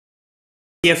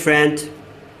Dear friend,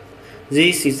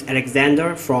 this is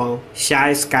Alexander from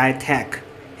Shysky Tech,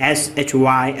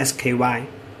 SHYSKY.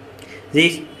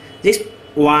 This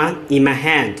one in my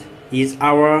hand is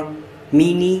our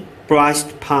mini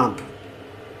brushed pump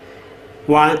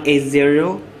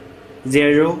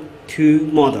 18002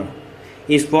 model.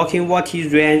 Its working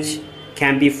voltage range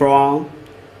can be from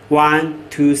 1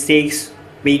 to 6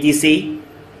 VDC.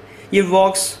 It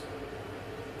works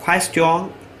quite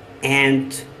strong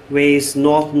and with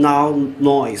not loud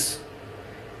noise.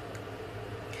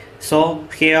 So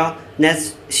here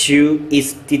let's show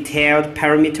its detailed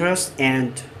parameters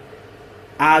and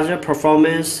other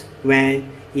performance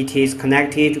when it is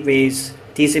connected with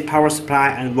DC power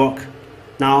supply and work.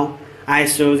 Now I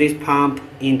throw this pump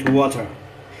into water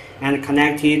and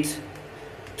connect it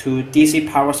to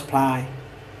DC power supply.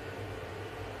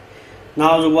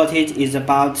 Now the voltage is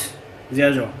about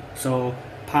 0, so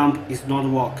pump is not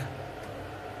work.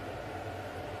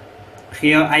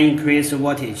 Here I increase the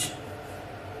voltage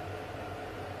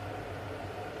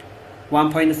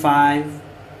 1.5,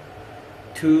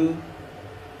 2,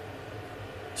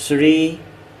 3,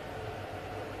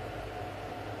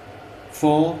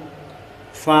 4,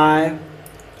 5,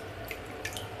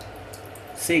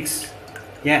 6.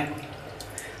 Yeah.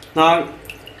 Now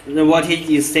the voltage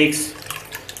is 6,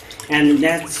 and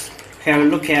let's have a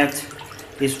look at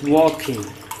its working.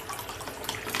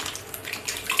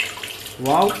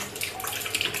 Wow.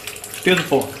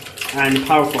 Beautiful and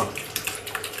powerful.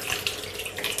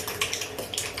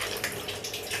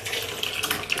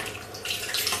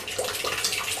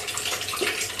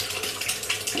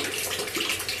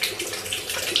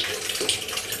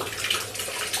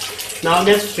 Now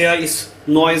let's feel its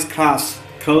noise class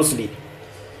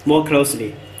more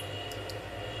closely.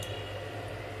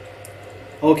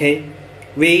 Okay,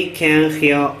 we can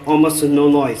hear almost no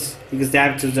noise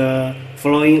except the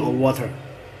flowing of water.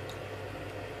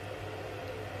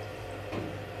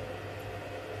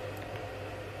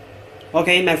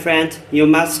 Okay, my friend, you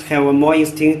must have a more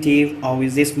instinctive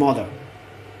with this model.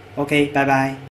 Okay, bye bye.